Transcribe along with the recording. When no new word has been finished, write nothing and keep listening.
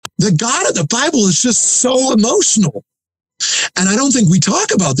the God of the Bible is just so emotional. And I don't think we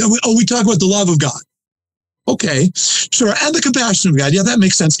talk about that. We talk about the love of God. Okay, sure. And the compassion of God. Yeah, that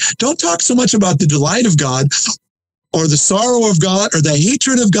makes sense. Don't talk so much about the delight of God or the sorrow of God or the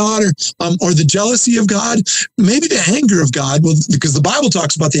hatred of God or the jealousy of God, maybe the anger of God. Well, because the Bible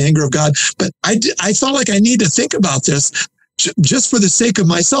talks about the anger of God. But I felt like I need to think about this just for the sake of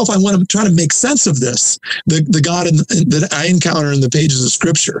myself. I want to try to make sense of this, the God that I encounter in the pages of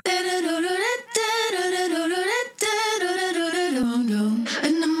Scripture.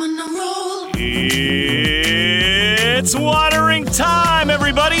 It's watering time,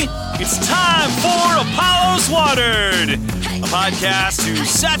 everybody. It's time for Apollos Watered, a podcast to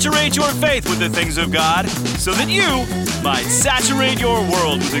saturate your faith with the things of God so that you might saturate your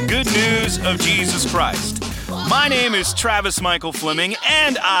world with the good news of Jesus Christ. My name is Travis Michael Fleming,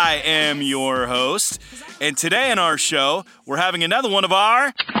 and I am your host. And today on our show, we're having another one of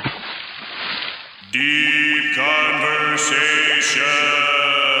our Deep Conversations.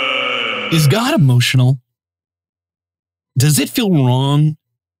 Is God emotional? Does it feel wrong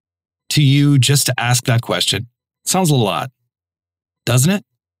to you just to ask that question? Sounds a lot, doesn't it?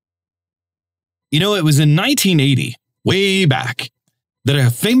 You know, it was in 1980, way back, that a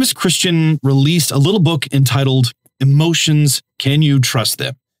famous Christian released a little book entitled Emotions, Can You Trust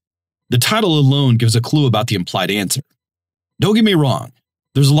Them? The title alone gives a clue about the implied answer. Don't get me wrong.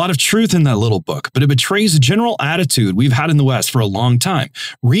 There's a lot of truth in that little book, but it betrays a general attitude we've had in the West for a long time.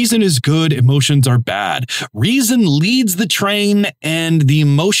 Reason is good, emotions are bad. Reason leads the train, and the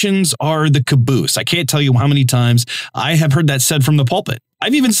emotions are the caboose. I can't tell you how many times I have heard that said from the pulpit.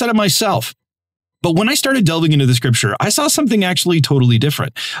 I've even said it myself. But when I started delving into the Scripture, I saw something actually totally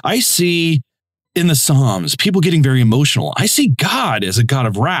different. I see in the Psalms people getting very emotional. I see God as a God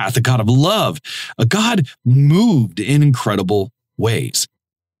of wrath, a God of love, a God moved in incredible ways.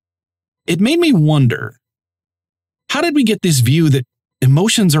 It made me wonder, how did we get this view that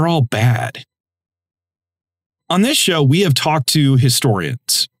emotions are all bad? On this show, we have talked to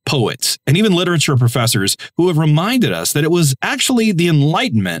historians, poets, and even literature professors who have reminded us that it was actually the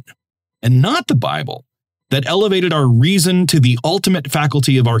Enlightenment and not the Bible that elevated our reason to the ultimate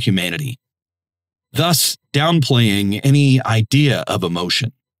faculty of our humanity, thus downplaying any idea of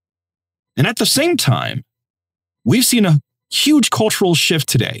emotion. And at the same time, we've seen a huge cultural shift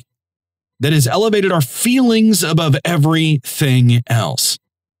today that has elevated our feelings above everything else.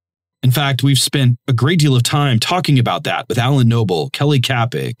 In fact, we've spent a great deal of time talking about that with Alan Noble, Kelly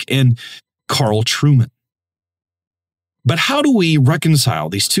Kapic, and Carl Trueman. But how do we reconcile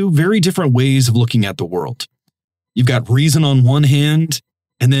these two very different ways of looking at the world? You've got reason on one hand,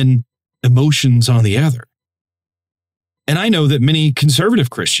 and then emotions on the other. And I know that many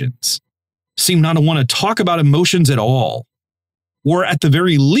conservative Christians seem not to want to talk about emotions at all, or at the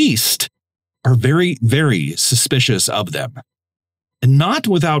very least, are very, very suspicious of them. And not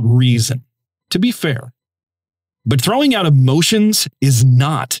without reason, to be fair. But throwing out emotions is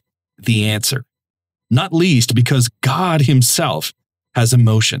not the answer. Not least because God himself has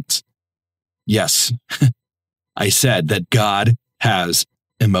emotions. Yes, I said that God has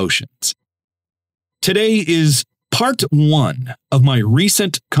emotions. Today is part one of my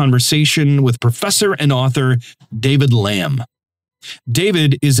recent conversation with professor and author David Lamb.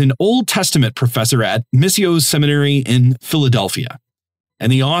 David is an Old Testament professor at Missio Seminary in Philadelphia,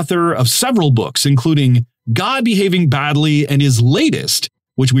 and the author of several books, including God Behaving Badly and his latest,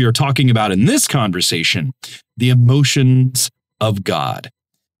 which we are talking about in this conversation, The Emotions of God.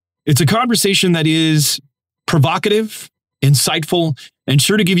 It's a conversation that is provocative, insightful, and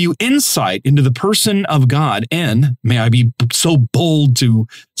sure to give you insight into the person of God and, may I be so bold to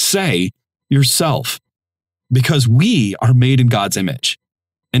say, yourself. Because we are made in God's image,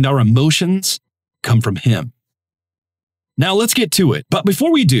 and our emotions come from him. Now let's get to it. But before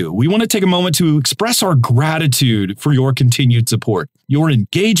we do, we want to take a moment to express our gratitude for your continued support. Your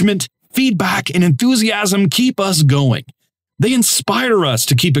engagement, feedback, and enthusiasm keep us going. They inspire us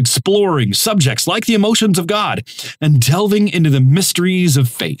to keep exploring subjects like the emotions of God and delving into the mysteries of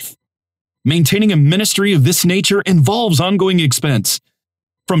faith. Maintaining a ministry of this nature involves ongoing expense.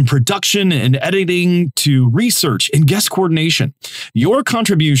 From production and editing to research and guest coordination, your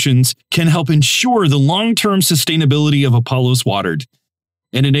contributions can help ensure the long-term sustainability of Apollos Watered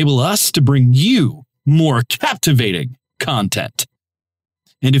and enable us to bring you more captivating content.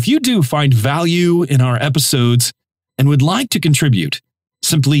 And if you do find value in our episodes and would like to contribute,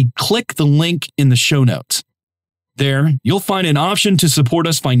 simply click the link in the show notes. There, you'll find an option to support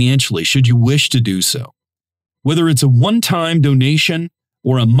us financially should you wish to do so. Whether it's a one-time donation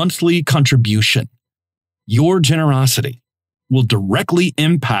or a monthly contribution, your generosity will directly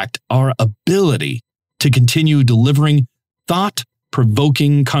impact our ability to continue delivering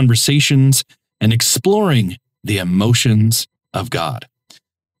thought-provoking conversations and exploring the emotions of God.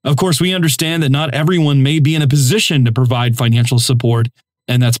 Of course, we understand that not everyone may be in a position to provide financial support,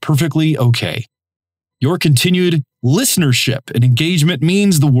 and that's perfectly okay. Your continued listenership and engagement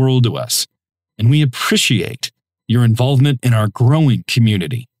means the world to us, and we appreciate your involvement in our growing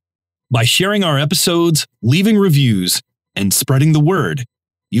community. By sharing our episodes, leaving reviews, and spreading the word,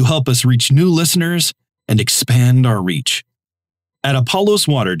 you help us reach new listeners and expand our reach. At Apollos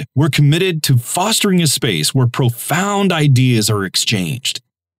Watered, we're committed to fostering a space where profound ideas are exchanged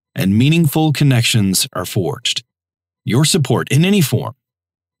and meaningful connections are forged. Your support in any form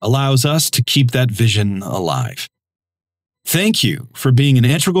allows us to keep that vision alive. Thank you for being an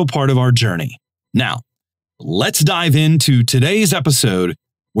integral part of our journey. Now, let's dive into today's episode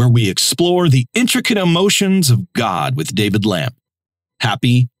where we explore the intricate emotions of God with David Lamb.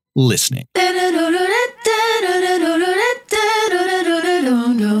 Happy listening. David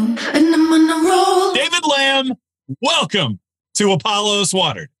Lamb, welcome to Apollos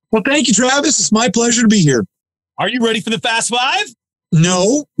Watered. Well, thank you, Travis. It's my pleasure to be here. Are you ready for the Fast Five?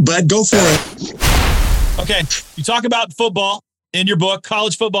 No, but go for it. Okay, you talk about football in your book,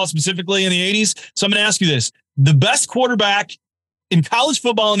 college football specifically in the 80s. So I'm going to ask you this. The best quarterback in college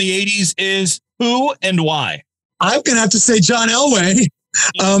football in the 80s is who and why? I'm going to have to say John Elway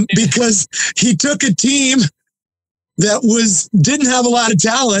because he took a team that didn't have a lot of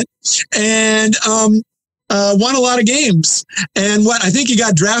talent and won a lot of games. And I think he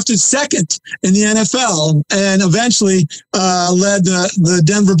got drafted second in the NFL and eventually led the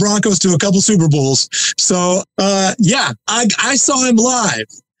Denver Broncos to a couple Super Bowls. So, I saw him live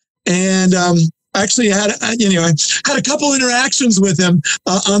and actually I had a couple interactions with him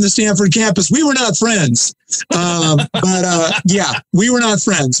on the Stanford campus. We were not friends, but we were not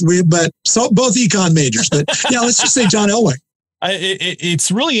friends. Both econ majors. But yeah, let's just say John Elway. It's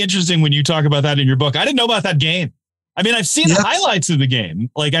really interesting when you talk about that in your book. I didn't know about that game. I mean, I've seen the highlights of the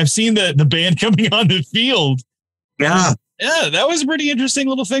game. Like I've seen the band coming on the field. Yeah. Yeah, that was a pretty interesting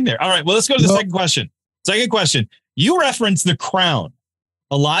little thing there. All right, well, let's go to the second question. Second question. You reference The Crown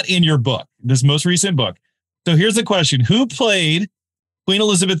a lot in your book, this most recent book. So here's the question. Who played Queen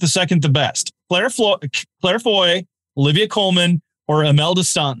Elizabeth II the best? Claire Foy, Olivia Colman, or Imelda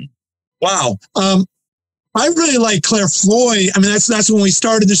Staunton? Wow. I really like Claire Foy. I mean, that's when we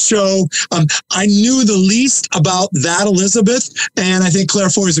started the show. I knew the least about that Elizabeth, and I think Claire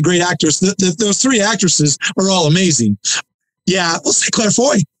Foy is a great actress. Those three actresses are all amazing. Yeah, we'll say Claire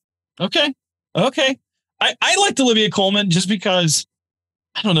Foy. Okay. I liked Olivia Colman just because,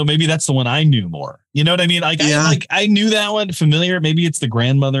 I don't know, maybe that's the one I knew more. You know what I mean? I knew that one, familiar. Maybe it's the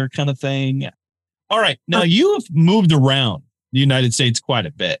grandmother kind of thing. All right. Now, you have moved around the United States quite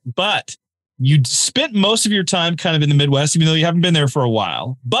a bit, but you spent most of your time kind of in the Midwest, even though you haven't been there for a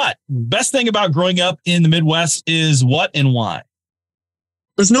while. But best thing about growing up in the Midwest is what and why?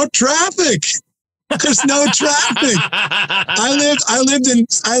 There's no traffic. There's no traffic. I lived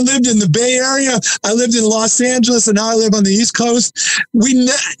in the Bay Area. I lived in Los Angeles, and now I live on the East Coast. We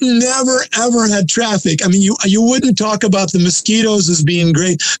never ever had traffic. I mean, you wouldn't talk about the mosquitoes as being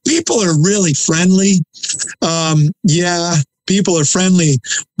great. People are really friendly. People are friendly,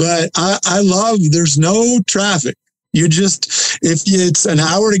 but I love there's no traffic. You just, if it's an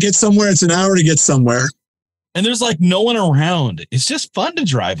hour to get somewhere, it's an hour to get somewhere. And there's like no one around. It's just fun to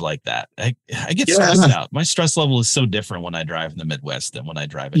drive like that. I get stressed out. My stress level is so different when I drive in the Midwest than when I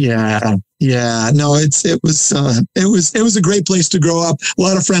drive in. Yeah. No, it was a great place to grow up. A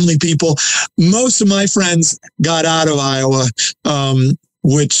lot of friendly people. Most of my friends got out of Iowa.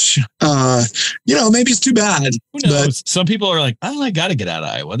 Which, maybe it's too bad. Who knows? Some people are like, I got to get out of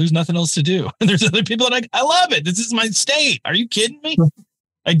Iowa. There's nothing else to do. And there's other people that are like, I love it. This is my state. Are you kidding me?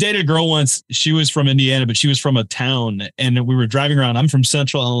 I dated a girl once. She was from Indiana, but she was from a town. And we were driving around. I'm from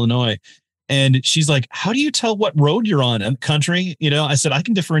Central Illinois. And she's like, how do you tell what road you're on in the country? I said, I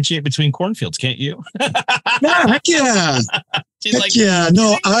can differentiate between cornfields. Can't you? Yeah, heck yeah. She's like, yeah.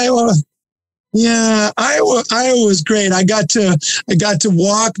 No, Iowa. Yeah, Iowa was great. I got to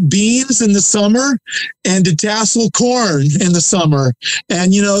walk beans in the summer and to tassel corn in the summer.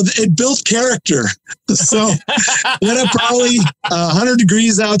 And, it built character. So when it's probably 100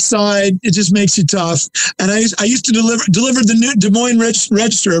 degrees outside, it just makes you tough. And I used to deliver the new Des Moines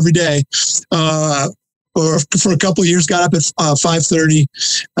Register every day. Or for a couple of years, got up at 5:30.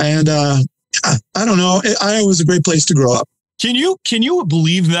 And I don't know. Iowa was a great place to grow up. Can you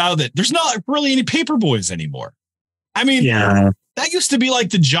believe now that there's not really any paper boys anymore? I mean, that used to be like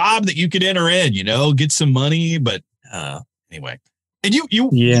the job that you could enter in, get some money, but Anyway, and you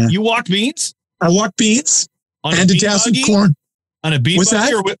Yeah. you walked beans I walked beans on and a to bean some buggy? corn. On a bean What's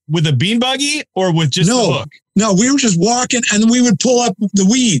buggy that? or with a bean buggy or with just the hook? No, we were just walking and we would pull up the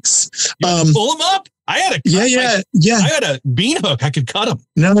weeds. You pull them up. I had a I had a bean hook. I could cut them.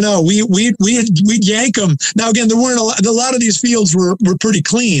 No, we'd yank them. Now again, there weren't a lot of these fields were pretty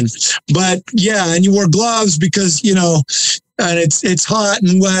clean, but yeah, and you wore gloves because and it's hot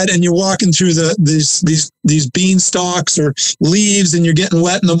and wet, and you're walking through these bean stalks or leaves, and you're getting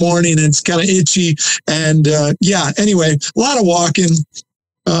wet in the morning, and it's kind of itchy, and anyway, a lot of walking.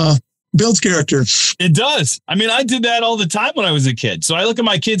 Builds character. It does. I mean, I did that all the time when I was a kid. So I look at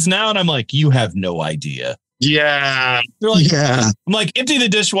my kids now and I'm like, you have no idea. Yeah. They're like, yeah. I'm like, empty the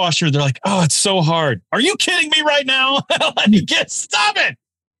dishwasher. They're like, oh, it's so hard. Are you kidding me right now? Stop it.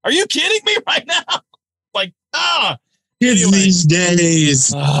 Are you kidding me right now? Like, Kids these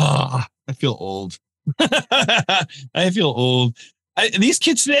days. I feel old. I feel old. These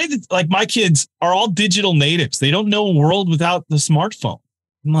kids today, like my kids, are all digital natives. They don't know a world without the smartphone.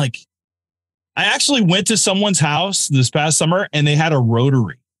 I'm like, I actually went to someone's house this past summer and they had a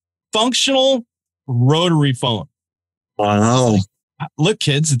functional rotary phone. Wow. Look,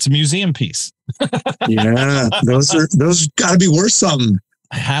 kids, it's a museum piece. Yeah, those got to be worth something.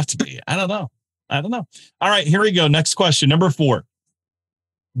 I have to be. I don't know. All right, here we go. Next question. Number 4.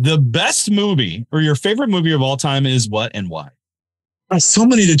 The best movie or your favorite movie of all time is what and why? So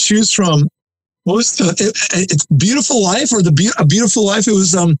many to choose from. What was it's Beautiful Life or A Beautiful Life? It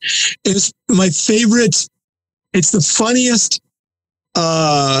was my favorite. It's the funniest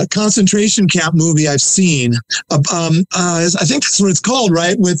concentration camp movie I've seen. I think that's what it's called,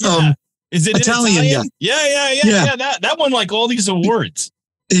 right? With is it Italian? Yeah. That won like all these awards.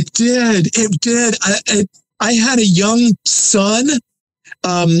 It did. I had a young son,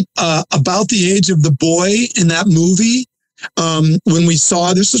 about the age of the boy in that movie. When we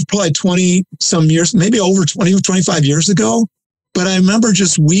saw, this was probably 20 some years, maybe over 20 or 25 years ago. But I remember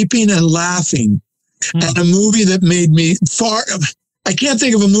just weeping and laughing at a movie that made me I can't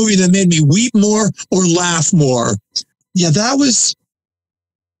think of a movie that made me weep more or laugh more. Yeah, that was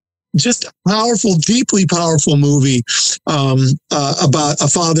just a powerful, deeply powerful movie about a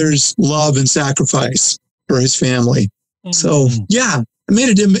father's love and sacrifice for his family. So yeah, it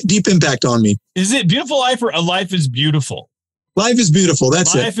made a deep impact on me. Is it Beautiful Life or A Life is Beautiful? Life is Beautiful.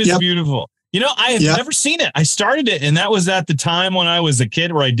 That's Life is beautiful. I have never seen it. I started it, and that was at the time when I was a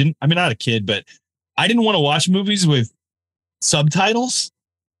kid where not a kid, but I didn't want to watch movies with subtitles.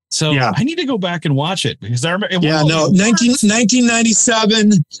 So I need to go back and watch it because I remember.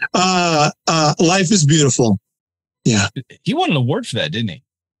 1997, Life is Beautiful. Yeah. He won an award for that, didn't he?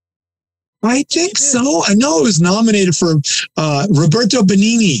 I think so. I know it was nominated for Roberto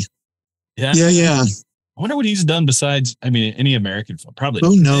Benigni. Yeah. Yeah. I wonder what he's done besides, any American film. Probably.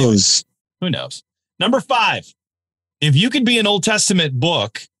 Who knows? Number 5. If you could be an Old Testament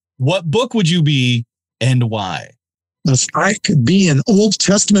book, what book would you be and why? If I could be an Old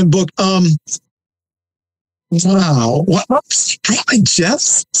Testament book, wow. Probably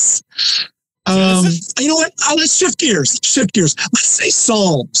Genesis. You know what? Let's shift gears. Let's say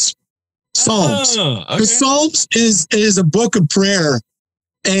Psalms. Because Psalms is a book of prayer,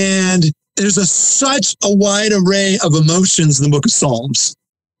 and there's such a wide array of emotions in the book of Psalms.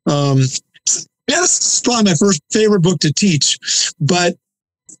 This is probably my favorite book to teach, but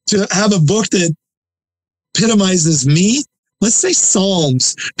to have a book that epitomizes me, let's say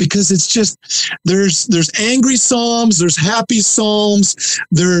Psalms, because it's just there's angry Psalms, there's happy Psalms,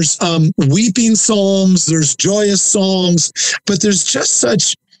 there's weeping Psalms, there's joyous Psalms, but there's just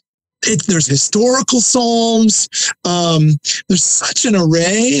there's historical Psalms. There's such an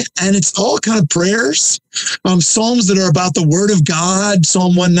array, and it's all kind of prayers. Psalms that are about the Word of God,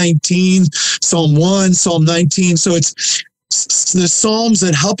 Psalm 119, Psalm 1, Psalm 19. So it's the Psalms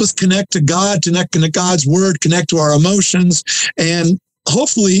that help us connect to God, connect to God's Word, connect to our emotions, and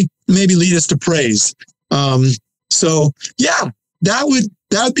hopefully maybe lead us to praise. So yeah, that would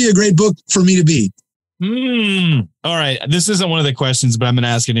be a great book for me to be. All right. This isn't one of the questions, but I'm going to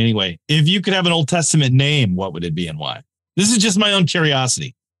ask it anyway. If you could have an Old Testament name, what would it be and why? This is just my own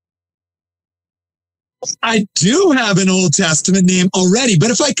curiosity. I do have an Old Testament name already, but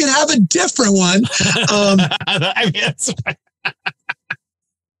if I could have a different one,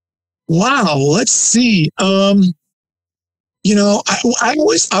 wow, let's see. I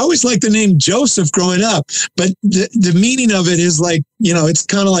always liked the name Joseph growing up, but the meaning of it is like, it's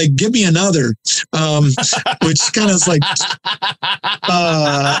kind of like, give me another, which kind of is like,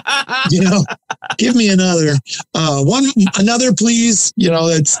 give me another, another, please.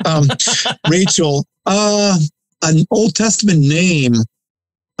 It's Rachel. an Old Testament name.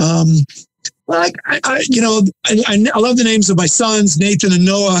 Like I love the names of my sons, Nathan and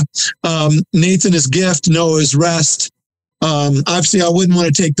Noah. Nathan is gift, Noah is rest. Obviously, I wouldn't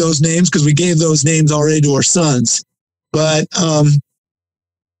want to take those names because we gave those names already to our sons. But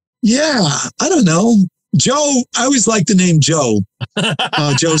yeah, I don't know. Joe, I always like the name Joe,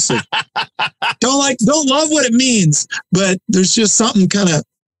 Joseph. Don't love what it means, but there's just something kind of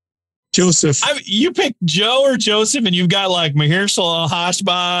Joseph. You pick Joe or Joseph, and you've got like Mahershala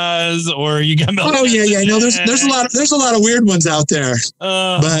Hashbaz, or you got. Oh yeah. No, there's a lot of weird ones out there,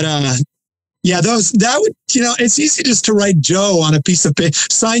 but yeah, that would, it's easy just to write Joe on a piece of paper.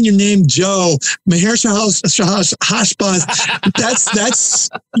 Sign your name, Joe. Mahershala Hashbaz. That's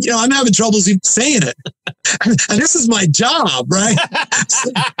I'm having troubles even saying it. And this is my job, right? So,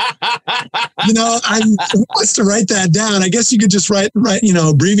 who wants to write that down? I guess you could just write,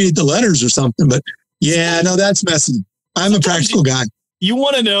 abbreviate the letters or something. But yeah, no, that's messy. I'm a practical guy. You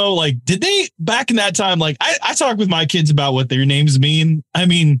want to know, like, did they, back in that time, like, I talk with my kids about what their names mean. I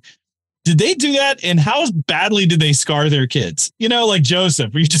mean, did they do that? And how badly did they scar their kids? Like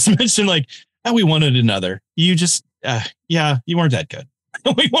Joseph, where you just mentioned like, oh, we wanted another. You just, you weren't that good.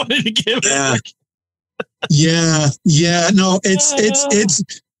 We wanted to give it. Yeah. No, it's,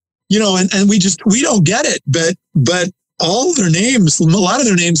 and we don't get it, but all of their names, a lot of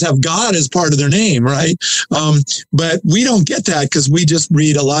their names have God as part of their name, right? But we don't get that because we just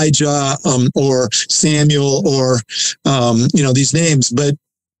read Elijah, or Samuel, or, these names. But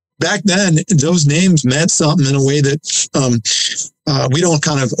back then, those names meant something in a way that we don't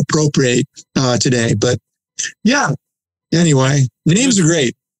kind of appropriate today. But yeah, anyway, names are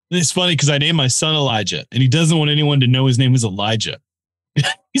great. It's funny because I named my son Elijah, and he doesn't want anyone to know his name is Elijah.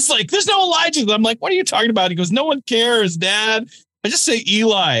 He's like, there's no Elijah. I'm like, what are you talking about? He goes, no one cares, Dad. I just say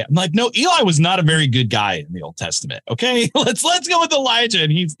Eli. I'm like, no, Eli was not a very good guy in the Old Testament. Okay, let's go with Elijah. And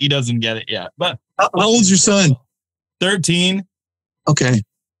he doesn't get it yet. But how old's your son? 13. Okay.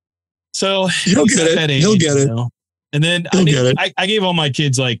 So he'll get it. He'll get it. And then I gave all my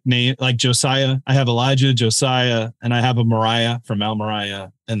kids like Josiah. I have Elijah, Josiah, and I have a Mariah from Al Mariah.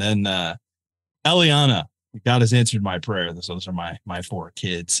 And then Eliana. God has answered my prayer. Those are my 4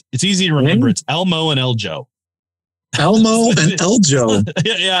 kids. It's easy to remember. It's Elmo and Eljo. Elmo and Eljo.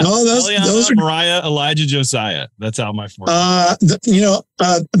 Yeah. No, those are Mariah, Elijah, Josiah. That's how my 4.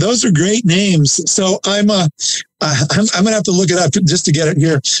 Those are great names. So I'm gonna have to look it up just to get it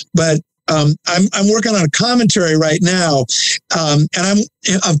here. But I'm working on a commentary right now, and I'm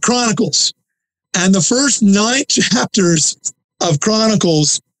of Chronicles, and the first 9 chapters of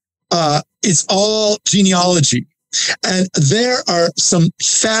Chronicles. It's all genealogy. And there are some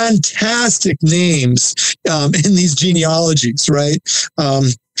fantastic names in these genealogies, right?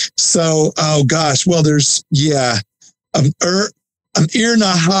 So, oh gosh, well, there's, Ir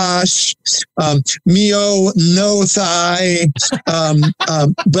Nahash, Mio Nothai,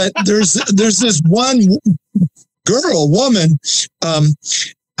 but there's this one woman,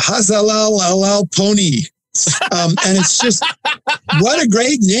 Hazalal Alal Pony. And it's just, what a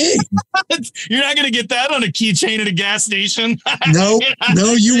great name. You're not going to get that on a keychain at a gas station. No,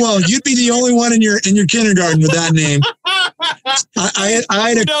 you won't. You'd be the only one in your kindergarten with that name.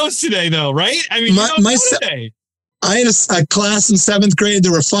 Who knows today though, right? I mean, today. I had a class in 7th grade.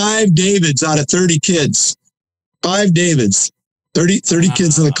 There were 5 Davids out of 30 kids. 5 Davids, 30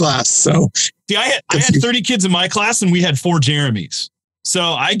 kids in the class. So see, I had 30 kids in my class and we had 4 Jeremys. So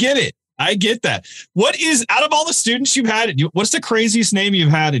I get it. I get that. What is, out of all the students you've had, what's the craziest name you've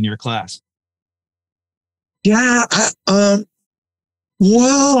had in your class? Yeah.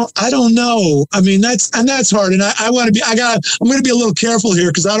 Well, I don't know. I mean, that's hard. And I'm going to be a little careful here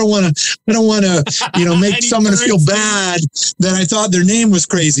because I don't want to, make someone feel bad that I thought their name was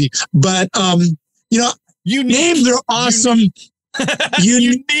crazy. But, names are awesome.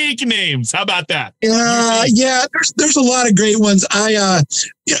 Unique names. How about that? Yeah. There's a lot of great ones.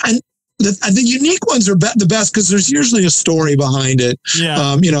 The unique ones are the best because there's usually a story behind it.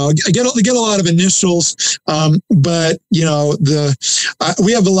 Yeah. I get a lot of initials, but we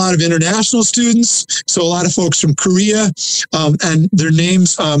have a lot of international students. So a lot of folks from Korea, and their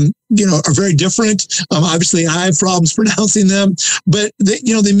names, are very different. Obviously I have problems pronouncing them, but they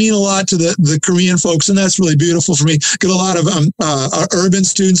mean a lot to the Korean folks. And that's really beautiful for me. Get a lot of, urban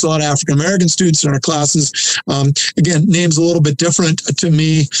students, a lot of African-American students in our classes. Again, names a little bit different to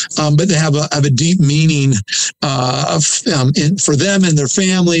me, but they have a deep meaning, for them and their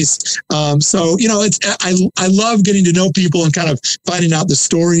families. So, I love getting to know people and kind of finding out the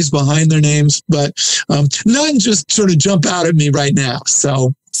stories behind their names, but, none just sort of jump out at me right now.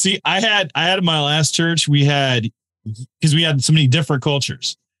 So. See, I had in my last church, we had because we had so many different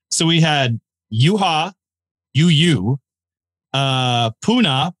cultures. So we had Yuha, Yu,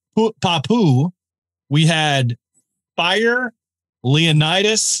 Puna, Papu. We had Fire,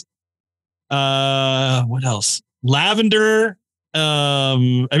 Leonidas. What else? Lavender.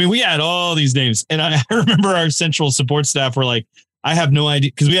 We had all these names, and I remember our central support staff were like, I have no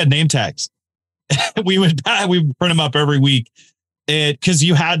idea, because we had name tags. we would print them up every week, because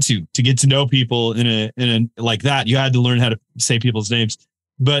you had to get to know people in a like that. You had to learn how to say people's names.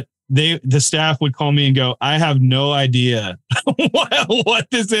 But the staff would call me and go, I have no idea what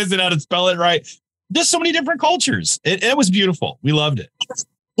this is and how to spell it right. Just so many different cultures. It was beautiful. We loved it.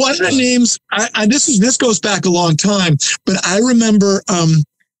 One of the names, this goes back a long time, but I remember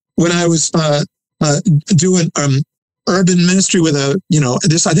when I was doing urban ministry with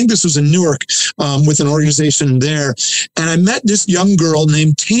I think this was in Newark with an organization there, and I met this young girl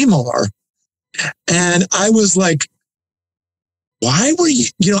named Tamar, and I was like, why were you,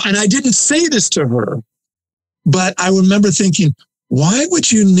 and I didn't say this to her, but I remember thinking, why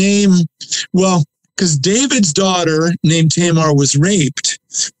would you name, because David's daughter named Tamar was raped.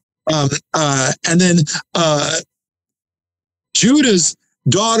 And then Judah's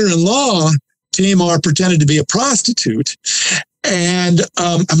daughter-in-law, Tamar, pretended to be a prostitute. And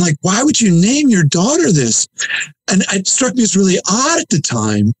I'm like, why would you name your daughter this? And it struck me as really odd at the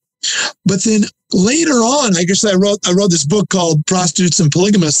time. But then later on, I guess I wrote this book called Prostitutes and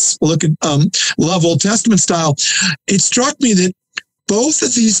Polygamists, Look at Love Old Testament Style. It struck me that both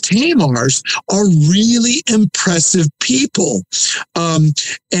of these Tamars are really impressive people. And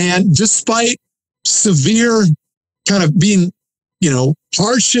despite severe kind of being,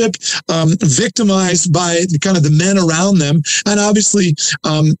 hardship, victimized by the men around them. And obviously,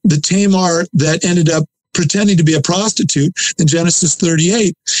 the Tamar that ended up pretending to be a prostitute in Genesis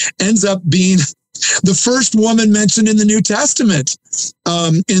 38 ends up being the first woman mentioned in the New Testament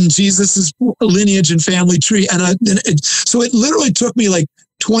in Jesus's lineage and family tree. So it literally took me like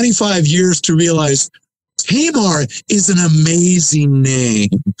 25 years to realize Tamar is an amazing name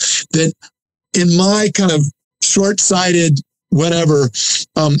that in my kind of short-sighted,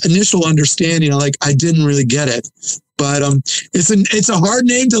 initial understanding, I didn't really get it. But it's a hard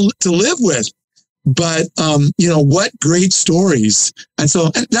name to live with. But, what great stories. And so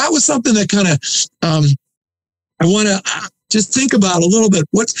that was something that kind of, I want to just think about a little bit.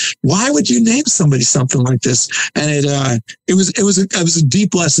 Why would you name somebody something like this? And it was a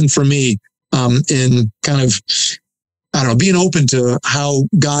deep lesson for me, in kind of, being open to how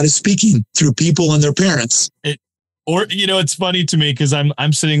God is speaking through people and their parents. It's funny to me because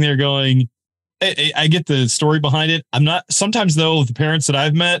I'm sitting there going, I get the story behind it. I'm not, sometimes though, the parents that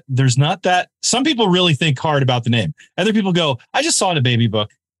I've met, there's not that. Some people really think hard about the name. Other people go, I just saw it in a baby book.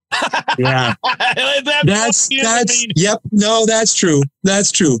 Yeah. Yep. No, that's true.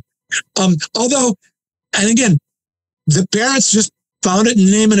 That's true. Although, and again, the parents just found it and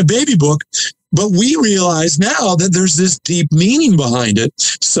name in a baby book, but we realize now that there's this deep meaning behind it.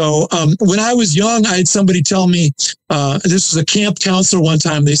 So when I was young, I had somebody tell me, this was a camp counselor one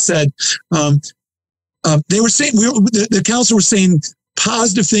time, they said, they were saying, the counselor was saying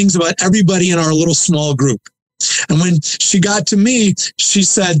positive things about everybody in our little small group. And when she got to me, she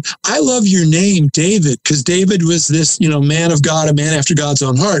said, I love your name, David, because David was this, man of God, a man after God's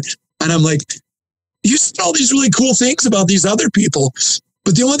own heart. And I'm like, you said all these really cool things about these other people,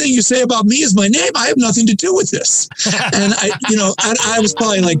 but the only thing you say about me is my name. I have nothing to do with this. And I was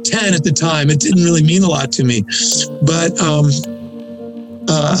probably like 10 at the time. It didn't really mean a lot to me, but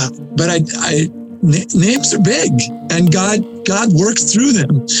names are big, and God works through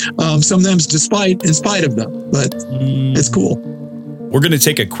them. Sometimes in spite of them, but it's cool. We're going to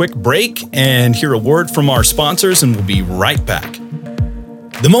take a quick break and hear a word from our sponsors, and we'll be right back.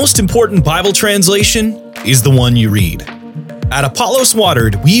 The most important Bible translation is the one you read. At Apollos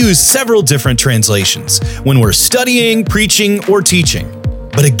Watered, we use several different translations when we're studying, preaching, or teaching.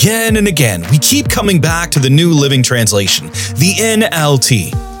 But again and again, we keep coming back to the New Living Translation, the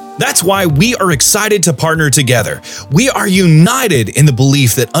NLT. That's why we are excited to partner together. We are united in the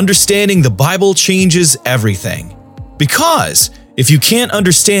belief that understanding the Bible changes everything. Because if you can't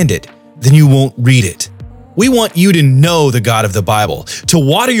understand it, then you won't read it. We want you to know the God of the Bible, to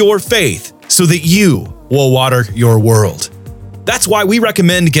water your faith so that you will water your world. That's why we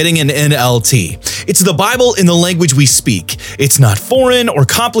recommend getting an NLT. It's the Bible in the language we speak. It's not foreign or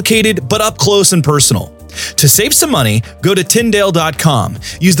complicated, but up close and personal. To save some money, go to Tyndale.com.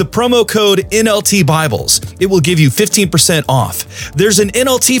 Use the promo code NLT Bibles. It will give you 15% off. There's an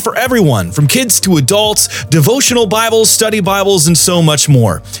NLT for everyone, from kids to adults, devotional Bibles, study Bibles, and so much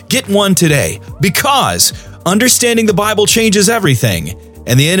more. Get one today, because understanding the Bible changes everything,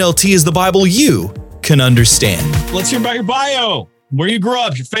 and the NLT is the Bible you can understand. Let's hear about your bio, where you grew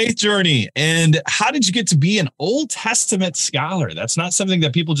up, your faith journey, and how did you get to be an Old Testament scholar? That's not something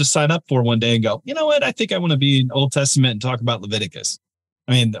that people just sign up for one day and go, you know what, I think I want to be an Old Testament and talk about Leviticus.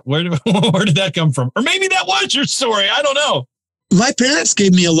 I mean, where did that come from? Or maybe that was your story. I don't know. My parents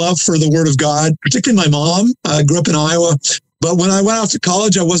gave me a love for the Word of God, particularly my mom. I grew up in Iowa. But when I went out to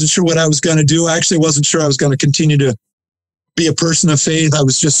college, I wasn't sure what I was going to do. I actually wasn't sure I was going to continue to be a person of faith. I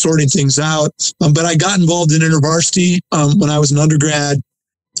was just sorting things out. But I got involved in InterVarsity when I was an undergrad.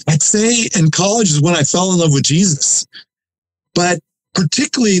 I'd say in college is when I fell in love with Jesus. But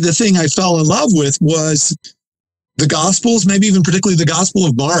particularly the thing I fell in love with was the Gospels, maybe even particularly the Gospel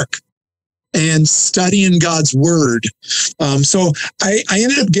of Mark, and studying God's Word. So I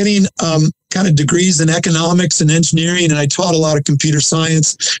ended up getting kind of degrees in economics and engineering, and I taught a lot of computer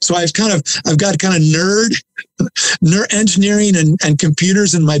science. So I've got kind of nerd engineering and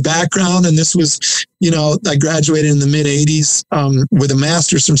computers in my background. And this was, I graduated in the mid '80s with a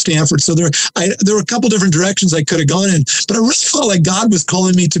master's from Stanford. So there were a couple different directions I could have gone in, but I really felt like God was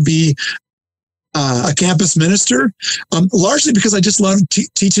calling me to be a campus minister, largely because I just loved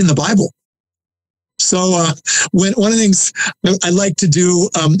teaching the Bible. So one of the things I like to do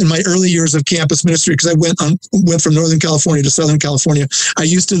in my early years of campus ministry, because I went from Northern California to Southern California, I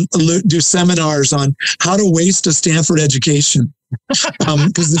used to do seminars on how to waste a Stanford education.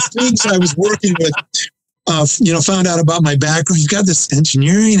 Because the students I was working with, found out about my background. You've got this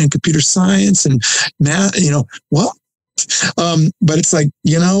engineering and computer science and math, what? But it's like,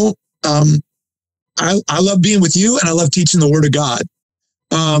 I love being with you and I love teaching the Word of God.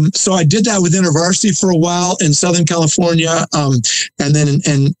 So I did that with InterVarsity for a while in Southern California, and then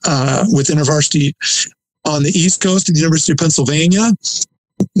with InterVarsity on the East Coast at the University of Pennsylvania.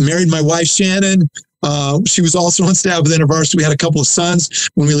 Married my wife, Shannon. She was also on staff with InterVarsity. We had a couple of sons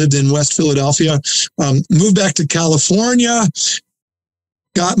when we lived in West Philadelphia. Moved back to California,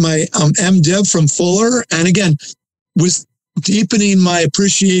 got my MDiv from Fuller, and again, was deepening my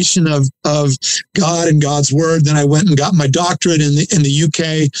appreciation of God and God's Word. Then I went and got my doctorate in the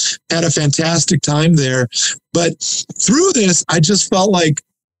UK, had a fantastic time there. But through this, I just felt like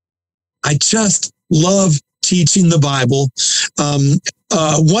I just love teaching the Bible.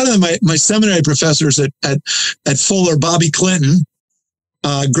 One of my seminary professors at Fuller, Bobby Clinton,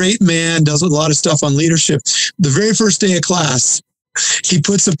 great man, does a lot of stuff on leadership. The very first day of class, he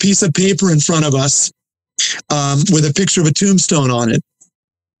puts a piece of paper in front of us with a picture of a tombstone on it.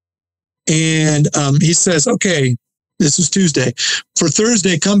 And he says, okay, this was Tuesday. For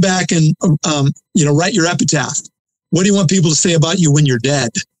Thursday, come back and, write your epitaph. What do you want people to say about you when you're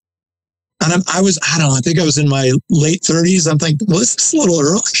dead? And I think I was in my late 30s. I'm thinking, well, this is a little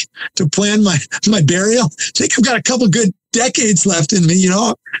early to plan my burial. I think I've got a couple good decades left in me.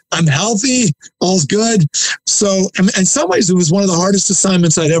 I'm healthy, all's good. So in some ways, it was one of the hardest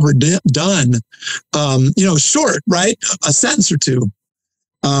assignments I'd ever done. Short, right? A sentence or two.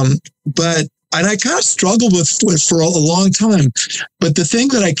 But I kind of struggled with for a long time. But the thing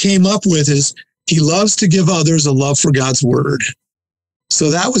that I came up with is he loves to give others a love for God's Word. So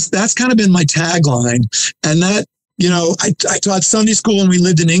that's kind of been my tagline. And that, I taught Sunday school when we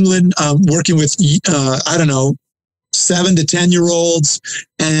lived in England, working with, 7 to 10-year-olds.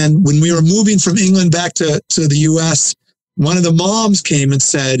 And when we were moving from England back to the US, one of the moms came and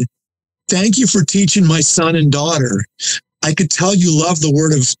said, thank you for teaching my son and daughter. I could tell you love the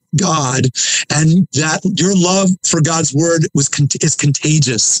Word of God, and that your love for God's Word is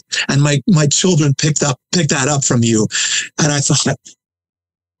contagious. And my children picked that up from you. And I thought,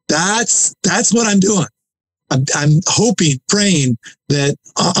 that's what I'm doing. I'm hoping, praying that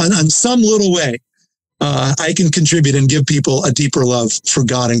on some little way, I can contribute and give people a deeper love for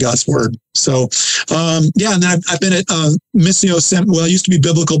God and God's Word. So, and then I've been at Missio Seminary. Well, it used to be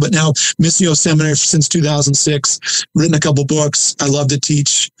Biblical, but now Missio Seminary since 2006. Written a couple books. I love to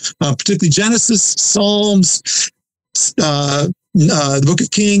teach, particularly Genesis, Psalms, the Book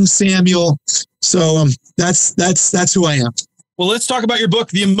of Kings, Samuel. So that's who I am. Well, let's talk about your book,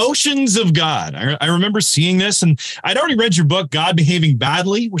 The Emotions of God. I remember seeing this, and I'd already read your book, God Behaving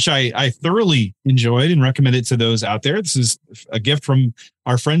Badly, which I thoroughly enjoyed and recommend it to those out there. This is a gift from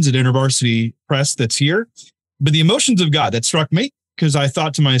our friends at InterVarsity Press that's here. But The Emotions of God, that struck me because I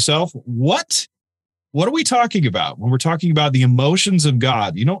thought to myself, what are we talking about when we're talking about the emotions of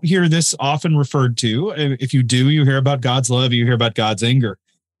God? You don't hear this often referred to. If you do, you hear about God's love, you hear about God's anger.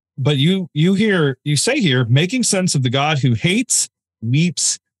 But you say here, making sense of the God who hates,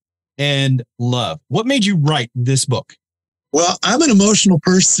 weeps, and love. What made you write this book? Well, I'm an emotional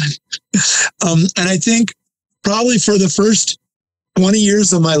person. And I think probably for the first 20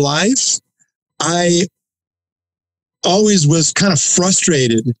 years of my life, I always was kind of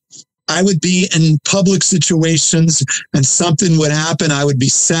frustrated. I would be in public situations and something would happen. I would be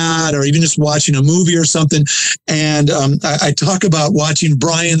sad, or even just watching a movie or something. And I talk about watching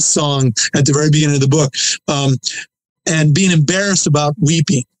Brian's song at the very beginning of the book, and being embarrassed about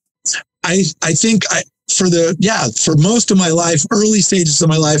weeping. I think for most of my life, early stages of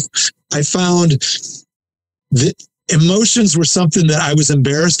my life, I found that emotions were something that I was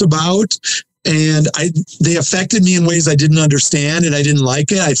embarrassed about. And they affected me in ways I didn't understand, and I didn't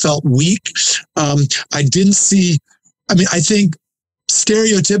like it. I felt weak. I think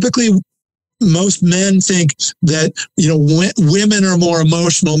stereotypically, most men think that, women are more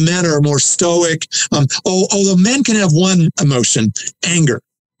emotional, men are more stoic. Although men can have one emotion, anger,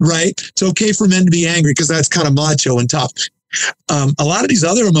 right? It's okay for men to be angry because that's kind of macho and tough. A lot of these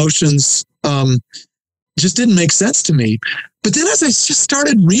other emotions just didn't make sense to me. But then as I just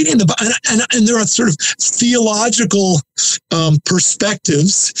started reading and there are sort of theological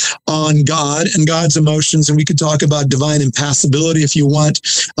perspectives on God and God's emotions, and we could talk about divine impassibility if you want,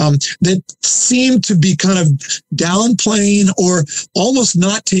 that seem to be kind of downplaying or almost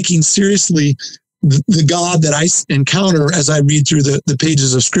not taking seriously the God that I encounter as I read through the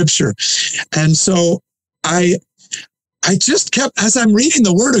pages of Scripture. And so I just kept, as I'm reading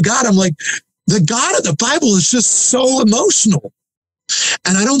the Word of God, I'm like, the God of the Bible is just so emotional.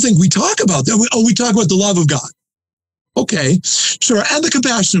 And I don't think we talk about that. We talk about the love of God. Okay, sure. And the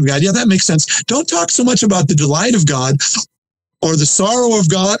compassion of God. Yeah, that makes sense. Don't talk so much about the delight of God or the sorrow of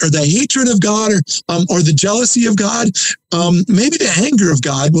God or the hatred of God or the jealousy of God. Maybe the anger of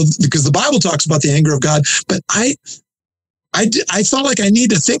God, because the Bible talks about the anger of God. But I felt like I need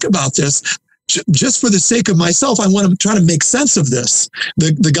to think about this. Just for the sake of myself, I want to try to make sense of this,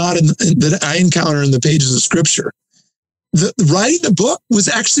 the God that I encounter in the pages of Scripture. Writing the book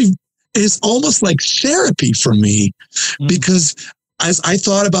is almost like therapy for me, because as I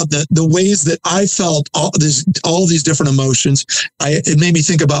thought about the ways that I felt all these different emotions, it made me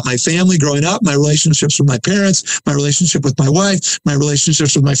think about my family growing up, my relationships with my parents, my relationship with my wife, my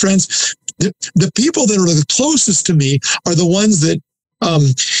relationships with my friends. The people that are the closest to me are the ones that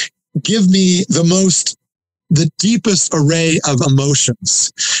give me the deepest array of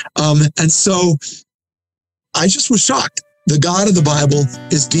emotions. And so I just was shocked. The God of the Bible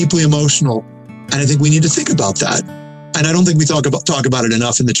is deeply emotional. And I think we need to think about that. And I don't think we talk about it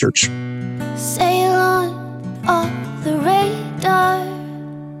enough in the church. Sail on off the radar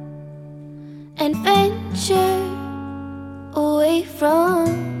and venture away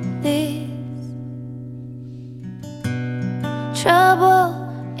from this trouble.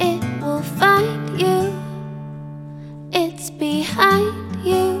 It will find you. It's behind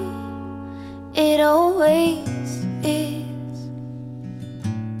you. It always is.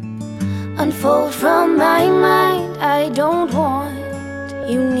 Unfold from my mind. I don't want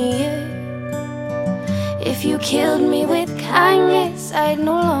you near. If you killed me with kindness, I'd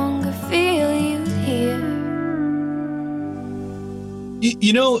no longer feel you here.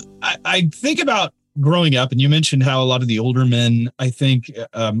 I think about growing up, and you mentioned how a lot of the older men, I think,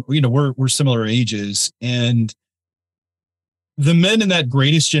 we're similar ages, and the men in that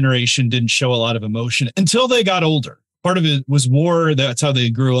greatest generation didn't show a lot of emotion until they got older. Part of it was war. That's how they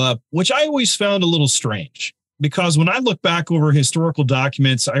grew up, which I always found a little strange, because when I look back over historical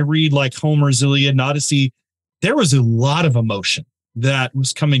documents, I read like Homer's Iliad and Odyssey, there was a lot of emotion that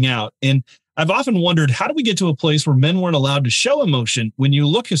was coming out. And I've often wondered, how do we get to a place where men weren't allowed to show emotion? When you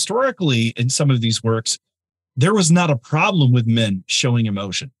look historically in some of these works, there was not a problem with men showing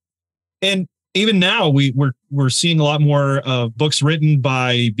emotion. And even now, we're seeing a lot more books written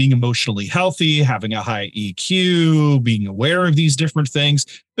by being emotionally healthy, having a high EQ, being aware of these different things,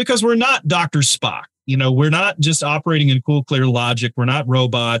 because we're not Dr. Spock. We're not just operating in cool, clear logic. We're not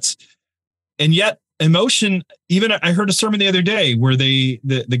robots. And yet emotion, even I heard a sermon the other day where the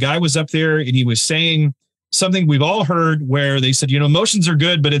guy was up there and he was saying something we've all heard, where they said, emotions are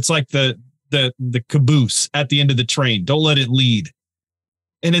good, but it's like the caboose at the end of the train. Don't let it lead.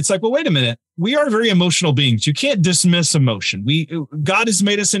 And it's like, well, wait a minute. We are very emotional beings. You can't dismiss emotion. God has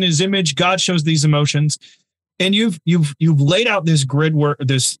made us in his image. God shows these emotions. And you've laid out this grid where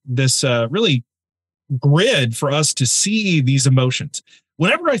this really grid for us to see these emotions.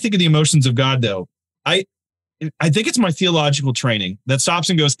 Whenever I think of the emotions of God, though, I think it's my theological training that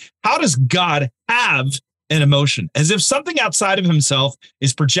stops and goes, how does God have an emotion? As if something outside of himself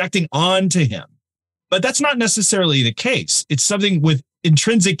is projecting onto him. But that's not necessarily the case. It's something with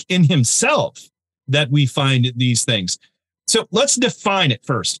intrinsic in himself that we find these things. So let's define it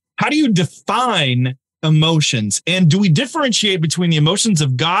first. How do you define emotions? And do we differentiate between the emotions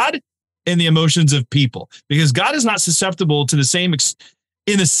of God and the emotions of people? Because God is not susceptible to the same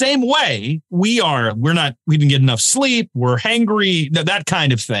in the same way we are. We didn't get enough sleep. We're hangry, that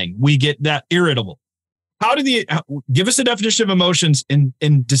kind of thing. We get that irritable. Give us a definition of emotions and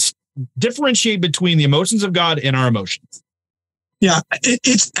differentiate between the emotions of God and our emotions. Yeah,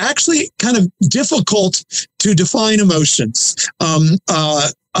 it's actually kind of difficult to define emotions.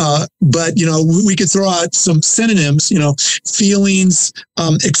 But, we could throw out some synonyms, feelings,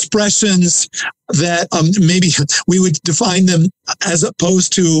 expressions that maybe we would define them as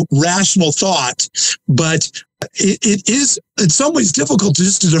opposed to rational thought. But it is in some ways difficult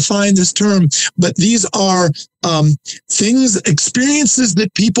just to define this term. But these are things, experiences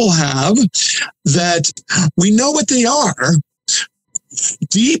that people have that we know what they are.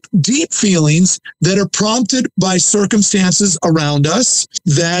 Deep feelings that are prompted by circumstances around us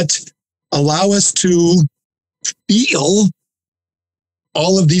that allow us to feel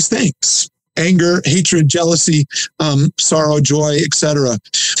all of these things: anger, hatred, jealousy, sorrow, joy, etc.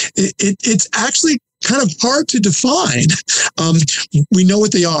 It's actually kind of hard to define. We know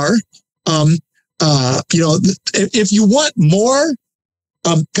what they are. If you want more,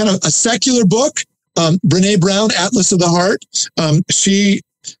 kind of a secular book, Brene Brown, Atlas of the Heart, she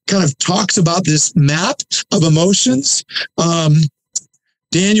kind of talks about this map of emotions.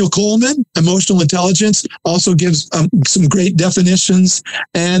 Daniel Coleman, Emotional Intelligence, also gives some great definitions.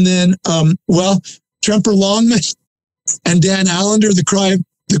 And then, Tremper Longman and Dan Allender, The Cry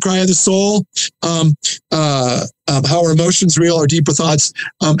of the Soul, how our emotions real, our deeper thoughts,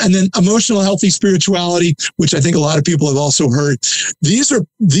 and then Emotional Healthy Spirituality, which I think a lot of people have also heard. These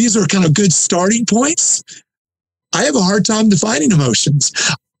are kind of good starting points. I have a hard time defining emotions.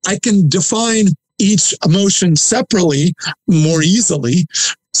 I can define each emotion separately more easily.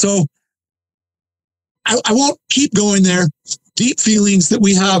 So I won't keep going there. Deep feelings that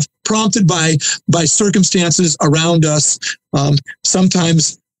we have prompted by circumstances around us,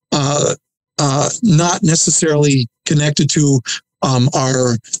 sometimes not necessarily connected to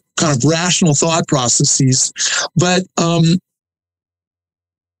our kind of rational thought processes. But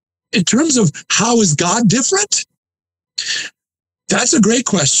in terms of how is God different? That's a great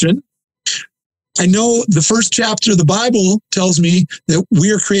question. I know the first chapter of the Bible tells me that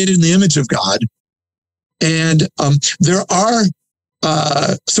we are created in the image of God. And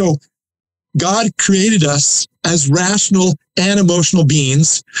so God created us as rational and emotional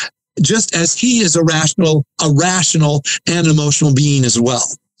beings, just as he is a rational and emotional being as well.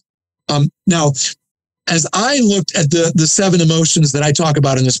 Now, as I looked at the 7 emotions that I talk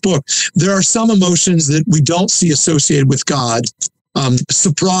about in this book, there are some emotions that we don't see associated with God.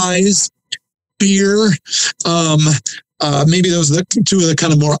 Surprise, fear, maybe those are the 2 of the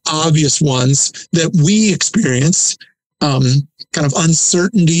kind of more obvious ones that we experience, kind of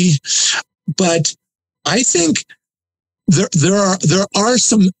uncertainty. But I think there are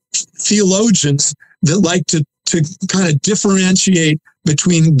some theologians that like to kind of differentiate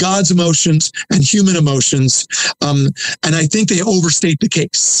between God's emotions and human emotions. And I think they overstate the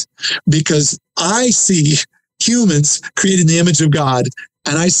case, because I see humans created in the image of God,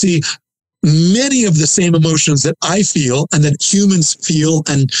 and I see many of the same emotions that I feel and that humans feel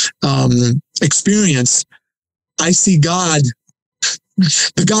and experience. I see God,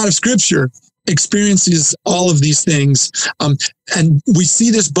 the God of Scripture, experiences all of these things. And we see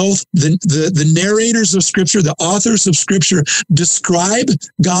this both the narrators of Scripture, the authors of Scripture describe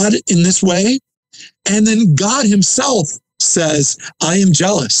God in this way. And then God himself says, I am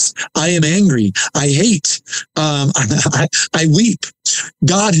jealous, I am angry, I hate, I weep.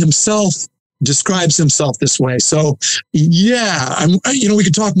 God himself describes himself this way. So yeah, we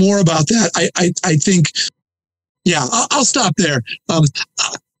could talk more about that. I think, yeah, I'll stop there.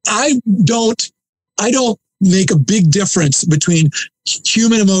 I don't make a big difference between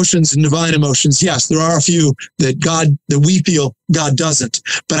human emotions and divine emotions. Yes, there are a few that we feel God doesn't,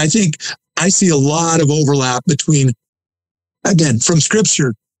 but I think I see a lot of overlap between, again, from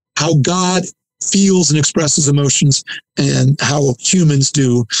Scripture, how God feels and expresses emotions and how humans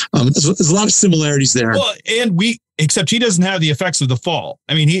do. There's a lot of similarities there. Well, except he doesn't have the effects of the fall.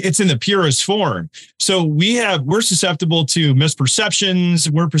 I mean, it's in the purest form. So we're susceptible to misperceptions.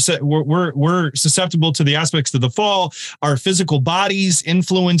 We're susceptible to the aspects of the fall. Our physical bodies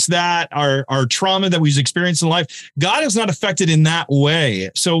influence that. Our trauma that we've experienced in life. God is not affected in that way.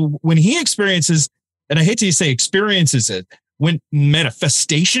 So when he experiences, and I hate to say experiences it, when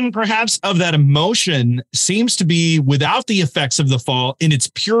manifestation perhaps of that emotion seems to be without the effects of the fall in its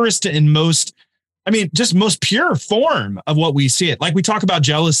purest and most pure form of what we see it. Like we talk about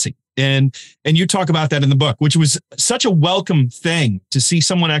jealousy. And you talk about that in the book, which was such a welcome thing to see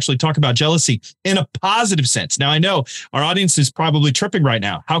someone actually talk about jealousy in a positive sense. Now, I know our audience is probably tripping right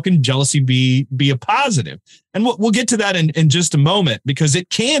now. How can jealousy be a positive? And we'll get to that in just a moment, because it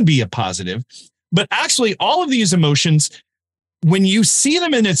can be a positive. But actually, all of these emotions, when you see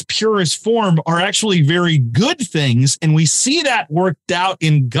them in its purest form, are actually very good things. And we see that worked out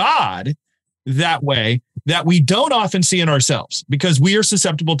in God that way, that we don't often see in ourselves, because we are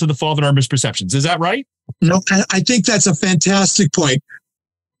susceptible to the fault in our misperceptions. Is that right? No, I think that's a fantastic point.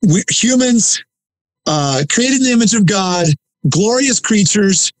 We humans, created in the image of God, glorious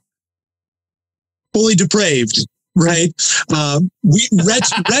creatures, fully depraved, right?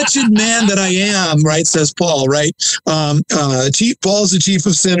 Wretched man that I am, right? Says Paul, right? Paul's the chief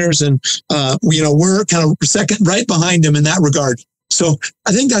of sinners, and we're kind of second, right behind him in that regard. So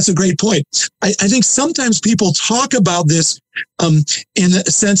I think that's a great point. I think sometimes people talk about this in a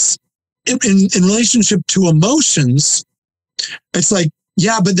sense, in relationship to emotions. It's like,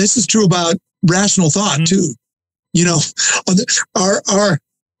 yeah, but this is true about rational thought too. You know, our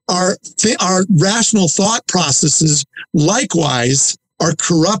rational thought processes likewise are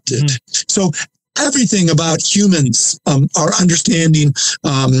corrupted. So everything about humans, our understanding,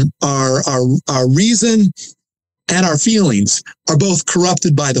 our reason, and our feelings are both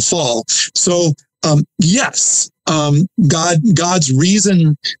corrupted by the fall. So, yes, God's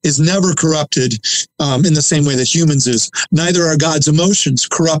reason is never corrupted in the same way that humans is. Neither are God's emotions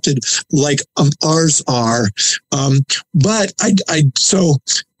corrupted like ours are. But I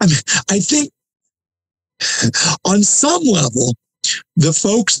think on some level, the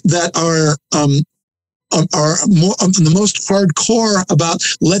folks that are more the most hardcore about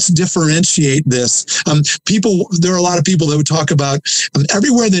let's differentiate this. There are a lot of people that would talk about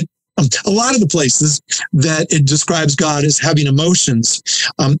everywhere that a lot of the places that it describes God as having emotions.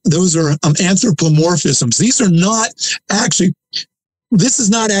 Those are anthropomorphisms. These are not actually. This is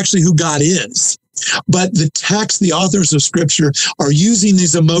not actually who God is. But the text, the authors of Scripture are using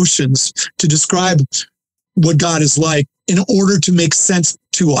these emotions to describe what God is like in order to make sense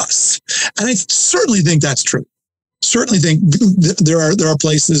to us. And I certainly think that's true. Certainly think there are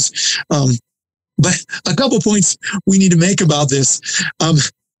places, but a couple points we need to make about this.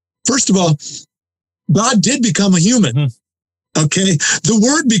 First of all, God did become a human. Okay. The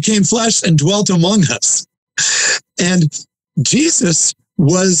Word became flesh and dwelt among us. And Jesus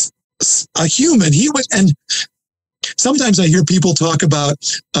was a human. And sometimes I hear people talk about,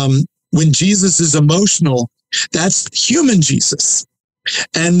 when Jesus is emotional, that's human Jesus.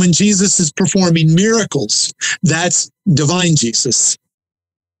 And when Jesus is performing miracles, that's divine Jesus.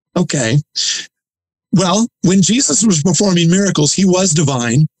 Okay. Well, when Jesus was performing miracles, he was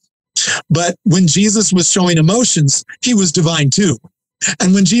divine. But when Jesus was showing emotions, he was divine too.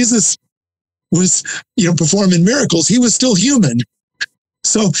 And when Jesus was, performing miracles, he was still human.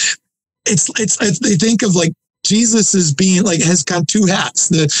 So it's they think of like Jesus as being like, has got two hats,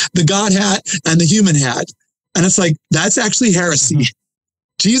 the God hat and the human hat. And it's like, that's actually heresy.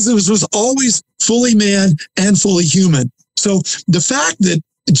 Jesus was always fully man and fully human. So the fact that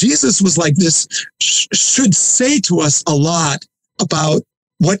Jesus was like this should say to us a lot about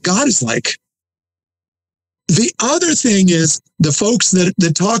what God is like. The other thing is the folks that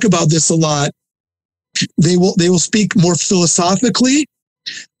talk about this a lot, they will speak more philosophically,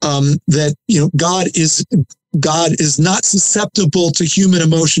 that, God is not susceptible to human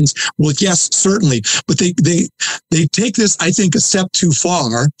emotions. Well, yes, certainly. But they take this, I think, a step too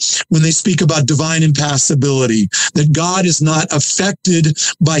far when they speak about divine impassibility, that God is not affected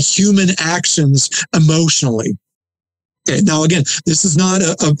by human actions emotionally. Okay, now, again, this is not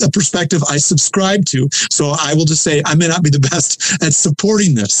a perspective I subscribe to. So I will just say I may not be the best at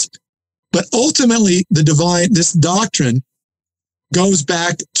supporting this. But ultimately, this doctrine goes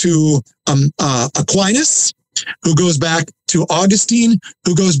back to Aquinas, who goes back to Augustine,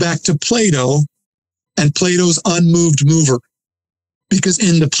 who goes back to Plato, and Plato's unmoved mover. Because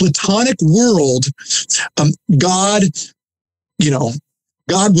in the Platonic world,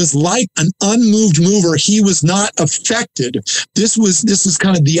 God was like an unmoved mover. He was not affected. This is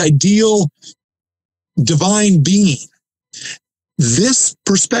kind of the ideal divine being. This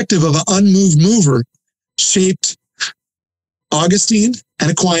perspective of an unmoved mover shaped Augustine and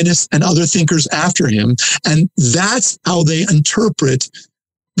Aquinas and other thinkers after him. And that's how they interpret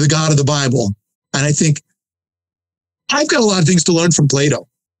the God of the Bible. And I think I've got a lot of things to learn from Plato.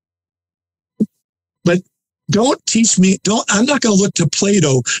 But don't teach me, I'm not going to look to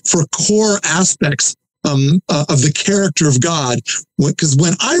Plato for core aspects of the character of God. Because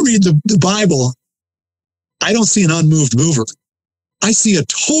when I read the Bible, I don't see an unmoved mover. I see a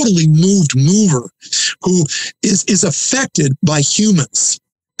totally moved mover who is affected by humans.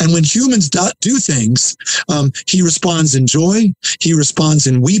 And when humans do things, he responds in joy. He responds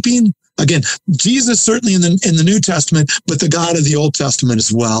in weeping. Again, Jesus certainly in the New Testament, but the God of the Old Testament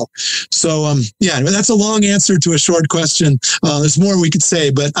as well. So, that's a long answer to a short question. There's more we could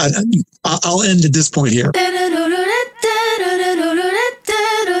say, but I'll end at this point here.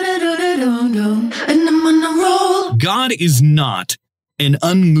 God is not an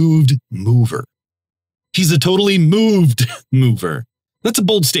unmoved mover. He's a totally moved mover. That's a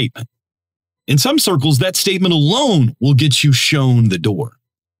bold statement. In some circles, that statement alone will get you shown the door.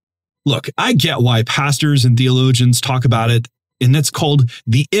 Look, I get why pastors and theologians talk about it, and that's called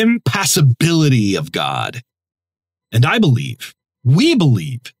the impassibility of God. And we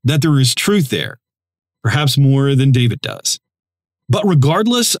believe that there is truth there, perhaps more than David does. But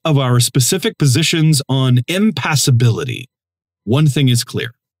regardless of our specific positions on impassibility, one thing is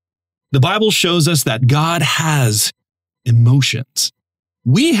clear. The Bible shows us that God has emotions.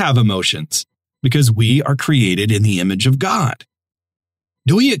 We have emotions because we are created in the image of God.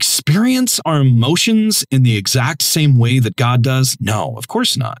 Do we experience our emotions in the exact same way that God does? No, of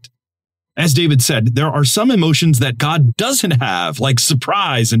course not. As David said, there are some emotions that God doesn't have, like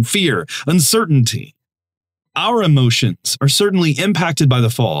surprise and fear, uncertainty. Our emotions are certainly impacted by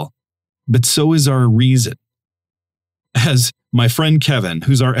the fall, but so is our reason. As my friend Kevin,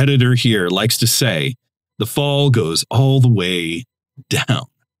 who's our editor here, likes to say, the fall goes all the way down.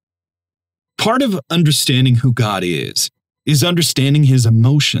 Part of understanding who God is understanding his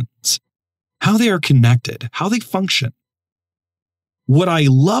emotions, how they are connected, how they function. What I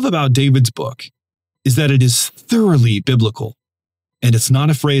love about David's book is that it is thoroughly biblical, and it's not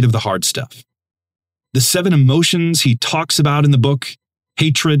afraid of the hard stuff. The 7 emotions he talks about in the book,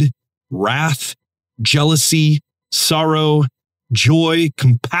 hatred, wrath, jealousy, sorrow, joy,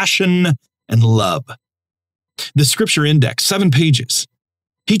 compassion, and love. The scripture index, 7 pages.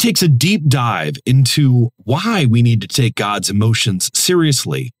 He takes a deep dive into why we need to take God's emotions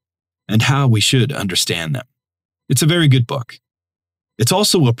seriously and how we should understand them. It's a very good book. It's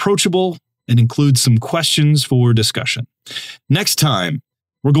also approachable and includes some questions for discussion. Next time,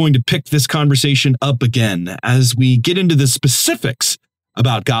 we're going to pick this conversation up again as we get into the specifics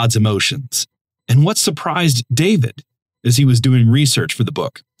about God's emotions and what surprised David as he was doing research for the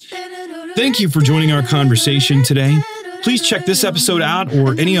book. Thank you for joining our conversation today. Please check this episode out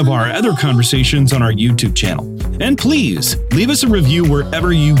or any of our other conversations on our YouTube channel. And please leave us a review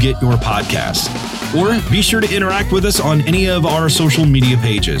wherever you get your podcasts. Or be sure to interact with us on any of our social media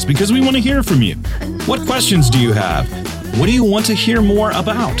pages because we want to hear from you. What questions do you have? What do you want to hear more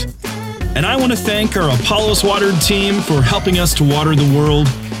about? And I want to thank our Apollos Watered team for helping us to water the world.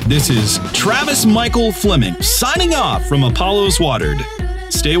 This is Travis Michael Fleming signing off from Apollos Watered.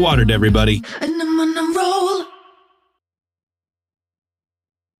 Stay watered, everybody. And I'm on a roll.